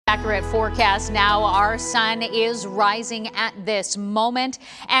Accurate forecast now. Our sun is rising at this moment,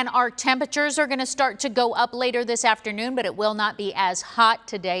 and our temperatures are going to start to go up later this afternoon, but it will not be as hot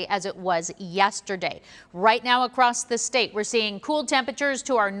today as it was yesterday. Right now across the state, we're seeing cool temperatures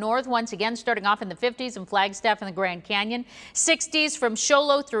to our north, once again starting off in the 50s in Flagstaff and the Grand Canyon, 60s from Show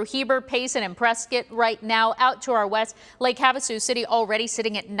Low through Heber, Payson and Prescott. Right now out to our west, Lake Havasu City already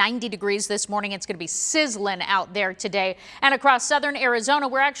sitting at 90 degrees this morning. It's going to be sizzling out there today. And across southern Arizona,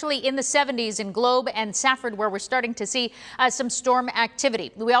 we're actually in the 70s in Globe and Safford, where we're starting to see some storm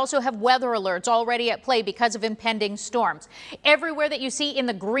activity. We also have weather alerts already at play because of impending storms. Everywhere that you see in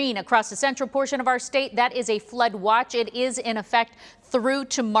the green across the central portion of our state, that is a flood watch. It is in effect through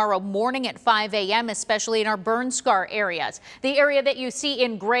tomorrow morning at 5 a.m., especially in our burn scar areas. The area that you see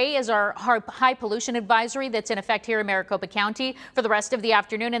in gray is our high pollution advisory that's in effect here in Maricopa County for the rest of the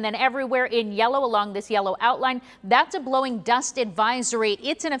afternoon. And then everywhere in yellow along this yellow outline, that's a blowing dust advisory.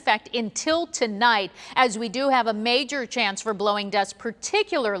 It's in effect until tonight, as we do have a major chance for blowing dust,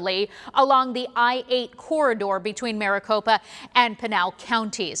 particularly along the I-8 corridor between Maricopa and Pinal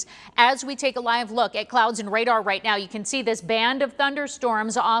counties. As we take a live look at clouds and radar right now, you can see this band of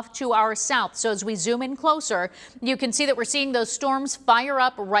thunderstorms off to our south. So as we zoom in closer, you can see that we're seeing those storms fire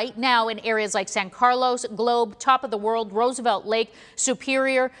up right now in areas like San Carlos, Globe, Top of the World, Roosevelt Lake,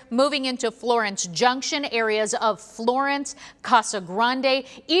 Superior, moving into Florence Junction, areas of Florence, Casa Grande.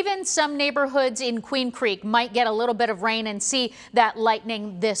 Even some neighborhoods in Queen Creek might get a little bit of rain and see that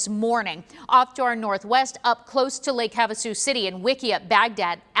lightning this morning. Off to our northwest, up close to Lake Havasu City and Wickiup,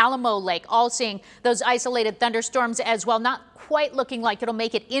 Baghdad, Alamo Lake, all seeing those isolated thunderstorms as well. Not quite looking like it'll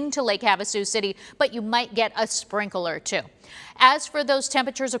make it into Lake Havasu City, but you might get a sprinkle or two. As for those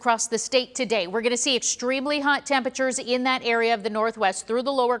temperatures across the state today, we're going to see extremely hot temperatures in that area of the northwest through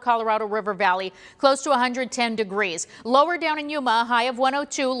the lower Colorado River Valley, close to 110 degrees. Lower down in Yuma, a high of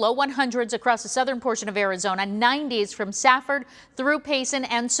 102, low 100s across the southern portion of Arizona, 90s from Safford through Payson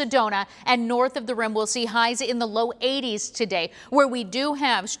and Sedona, and north of the rim we'll see highs in the low 80s today, where we do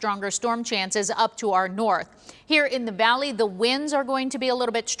have stronger storm chances up to our north. Here in the valley, the winds are going to be a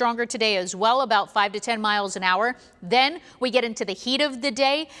little bit stronger today as well, about 5 to 10 miles an hour. Then we get into the heat of the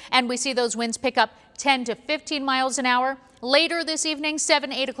day and we see those winds pick up 10 to 15 miles an hour. Later this evening,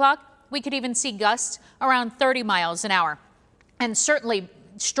 7, 8 o'clock, we could even see gusts around 30 miles an hour. And certainly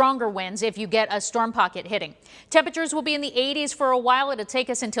stronger winds if you get a storm pocket hitting. Temperatures will be in the 80s for a while. It'll take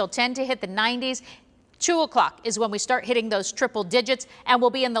us until 10 to hit the 90s. 2 o'clock is when we start hitting those triple digits, and we'll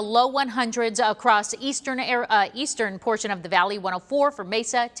be in the low 100s across eastern portion of the valley. 104 for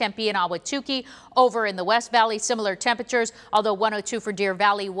Mesa, Tempe, and Ahwatukee. Over in the West Valley, similar temperatures, although 102 for Deer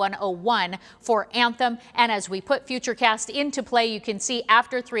Valley, 101 for Anthem. And as we put Futurecast into play, you can see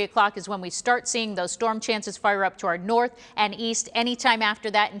after 3 o'clock is when we start seeing those storm chances fire up to our north and east. Anytime after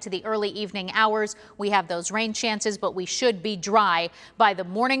that into the early evening hours, we have those rain chances, but we should be dry by the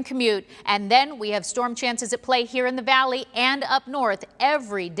morning commute. And then we have storm chances at play here in the valley and up north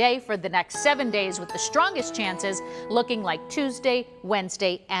every day for the next 7 days, with the strongest chances looking like Tuesday,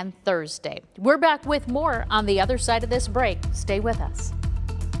 Wednesday, and Thursday. We're back with more on the other side of this break. Stay with us.